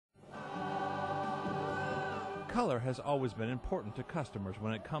Color has always been important to customers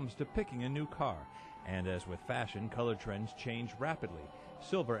when it comes to picking a new car, and as with fashion, color trends change rapidly.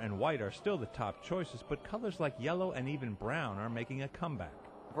 Silver and white are still the top choices, but colors like yellow and even brown are making a comeback.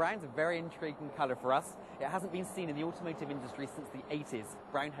 Brown's a very intriguing colour for us. It hasn't been seen in the automotive industry since the 80s.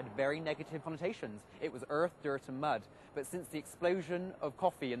 Brown had very negative connotations. It was earth, dirt and mud. But since the explosion of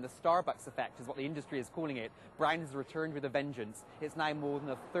coffee and the Starbucks effect is what the industry is calling it, Brown has returned with a vengeance. It's now more than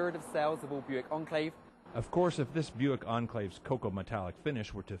a third of sales of all Buick Enclave. Of course, if this Buick Enclave's cocoa metallic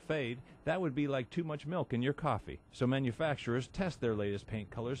finish were to fade, that would be like too much milk in your coffee. So manufacturers test their latest paint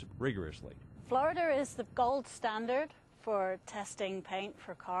colors rigorously. Florida is the gold standard for testing paint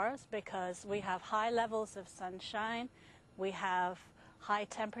for cars because we have high levels of sunshine, we have high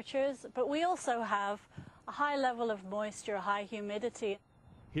temperatures, but we also have a high level of moisture, high humidity.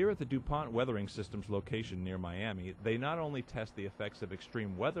 Here at the DuPont Weathering Systems location near Miami, they not only test the effects of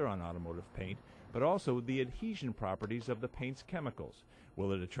extreme weather on automotive paint, but also the adhesion properties of the paint's chemicals.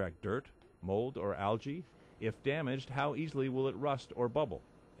 Will it attract dirt, mold, or algae? If damaged, how easily will it rust or bubble?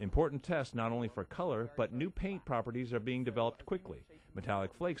 Important tests not only for color, but new paint properties are being developed quickly.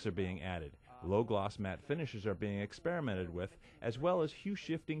 Metallic flakes are being added. Low-gloss matte finishes are being experimented with, as well as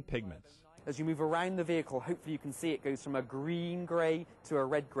hue-shifting pigments. As you move around the vehicle, hopefully you can see it goes from a green grey to a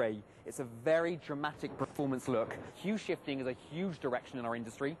red grey. It's a very dramatic performance look. Hue shifting is a huge direction in our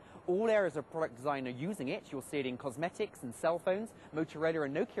industry. All areas of product design are using it. You'll see it in cosmetics and cell phones. Motorola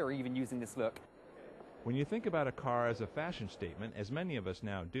and Nokia are even using this look. When you think about a car as a fashion statement, as many of us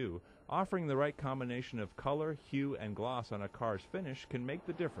now do, offering the right combination of color, hue, and gloss on a car's finish can make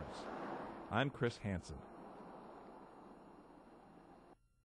the difference. I'm Chris Hansen.